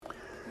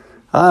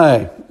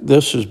Hi,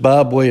 this is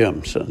Bob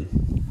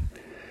Williamson.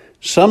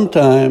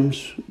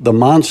 Sometimes the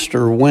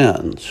monster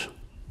wins.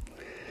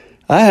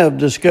 I have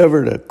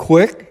discovered a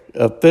quick,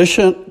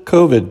 efficient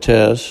COVID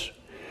test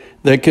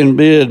that can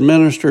be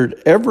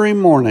administered every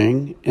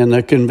morning in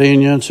the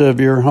convenience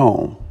of your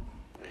home.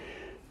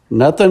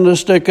 Nothing to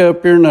stick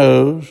up your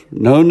nose,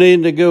 no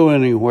need to go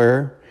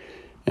anywhere.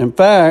 In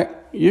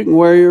fact, you can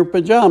wear your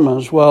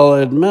pajamas while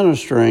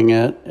administering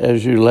it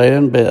as you lay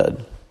in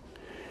bed.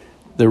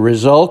 The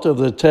result of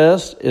the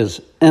test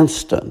is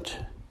instant,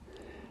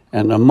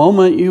 and the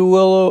moment you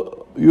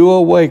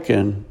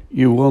awaken,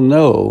 you will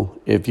know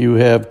if you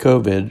have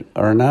COVID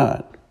or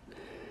not.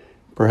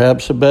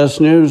 Perhaps the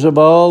best news of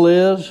all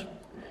is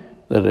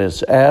that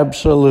it's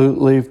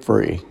absolutely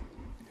free.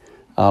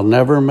 I'll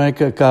never make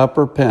a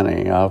copper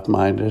penny off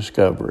my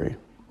discovery.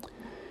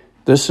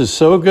 This is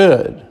so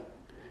good,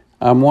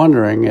 I'm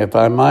wondering if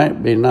I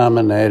might be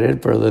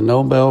nominated for the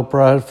Nobel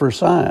Prize for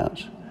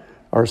Science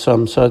or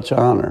some such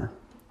honor.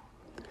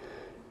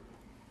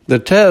 The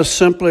test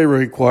simply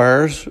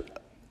requires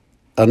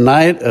a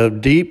night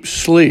of deep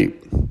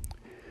sleep.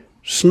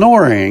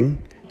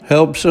 Snoring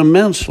helps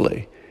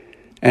immensely,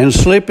 and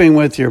sleeping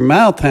with your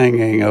mouth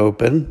hanging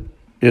open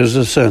is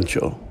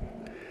essential.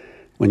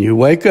 When you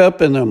wake up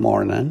in the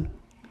morning,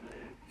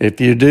 if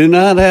you do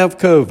not have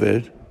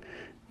COVID,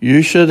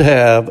 you should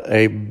have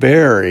a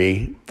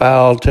very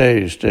foul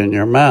taste in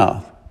your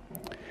mouth.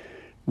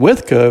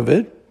 With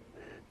COVID,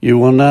 you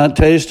will not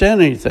taste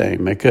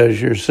anything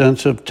because your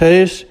sense of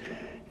taste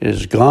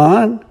is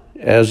gone,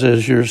 as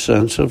is your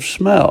sense of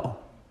smell.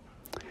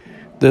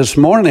 This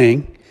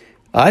morning,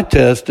 I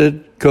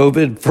tested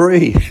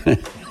COVID-free.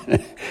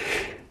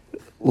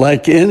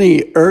 Like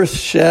any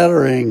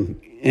earth-shattering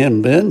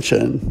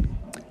invention,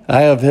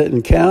 I have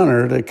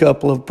encountered a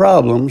couple of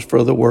problems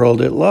for the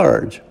world at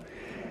large.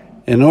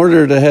 In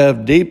order to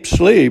have deep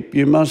sleep,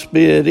 you must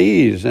be at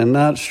ease and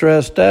not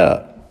stressed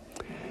out.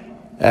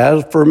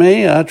 As for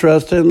me, I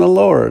trust in the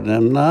Lord.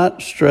 I'm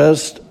not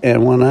stressed,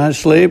 and when I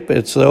sleep,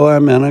 it's though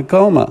I'm in a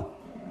coma.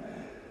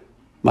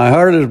 My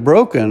heart is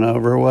broken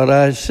over what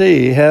I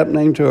see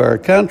happening to our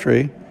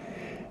country,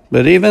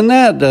 but even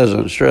that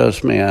doesn't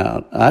stress me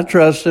out. I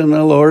trust in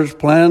the Lord's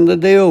plan to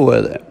deal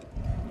with it.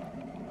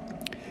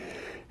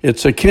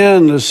 It's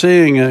akin to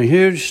seeing a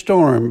huge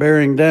storm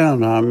bearing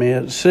down on me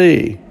at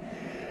sea.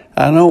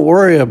 I don't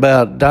worry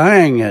about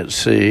dying at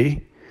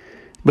sea,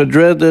 but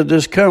dread the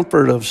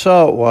discomfort of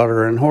salt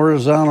water and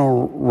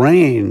horizontal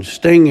rain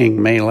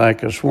stinging me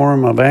like a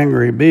swarm of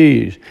angry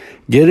bees,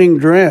 getting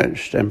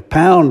drenched and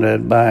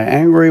pounded by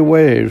angry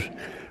waves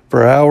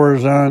for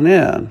hours on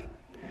end.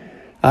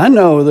 I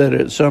know that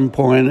at some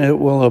point it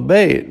will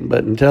abate,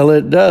 but until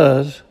it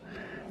does,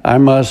 I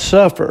must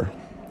suffer.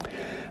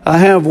 I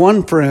have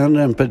one friend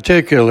in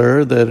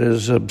particular that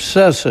is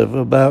obsessive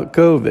about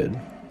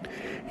COVID.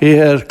 He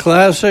has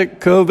classic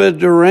COVID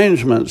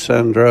derangement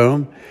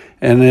syndrome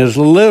and is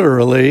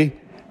literally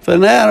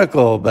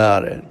fanatical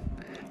about it.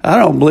 I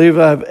don't believe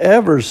I've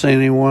ever seen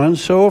anyone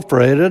so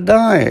afraid of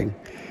dying.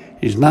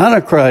 He's not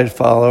a Christ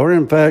follower.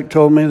 In fact,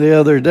 told me the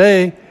other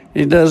day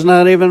he does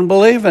not even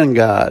believe in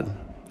God.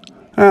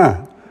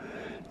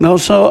 No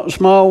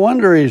small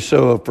wonder he's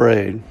so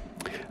afraid.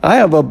 I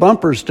have a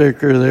bumper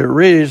sticker that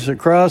reads, "The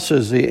cross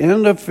is the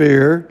end of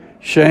fear,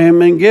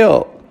 shame, and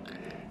guilt."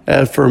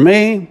 As for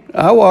me,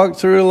 I walk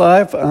through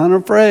life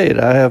unafraid.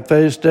 I have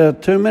faced death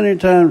too many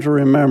times to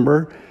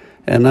remember,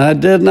 and I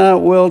did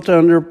not wilt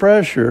under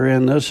pressure,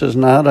 and this is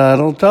not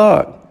idle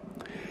talk.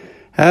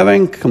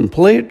 Having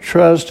complete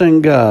trust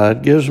in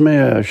God gives me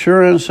an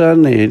assurance I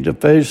need to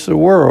face the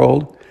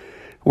world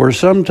where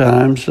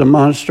sometimes the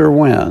monster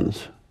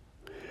wins.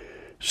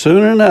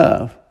 Soon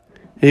enough,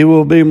 he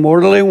will be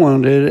mortally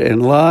wounded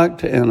and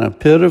locked in a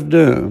pit of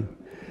doom,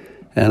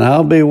 and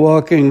I'll be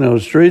walking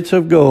those streets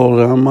of gold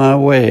on my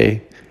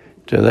way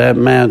to that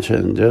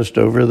mansion just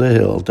over the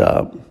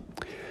hilltop.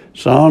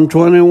 Psalm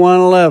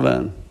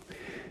 21:11,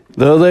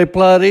 though they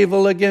plot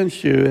evil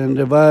against you and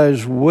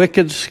devise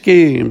wicked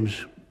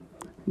schemes,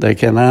 they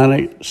cannot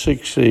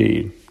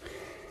succeed.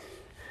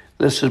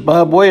 This is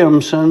Bob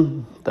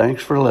Williamson.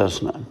 Thanks for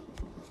listening.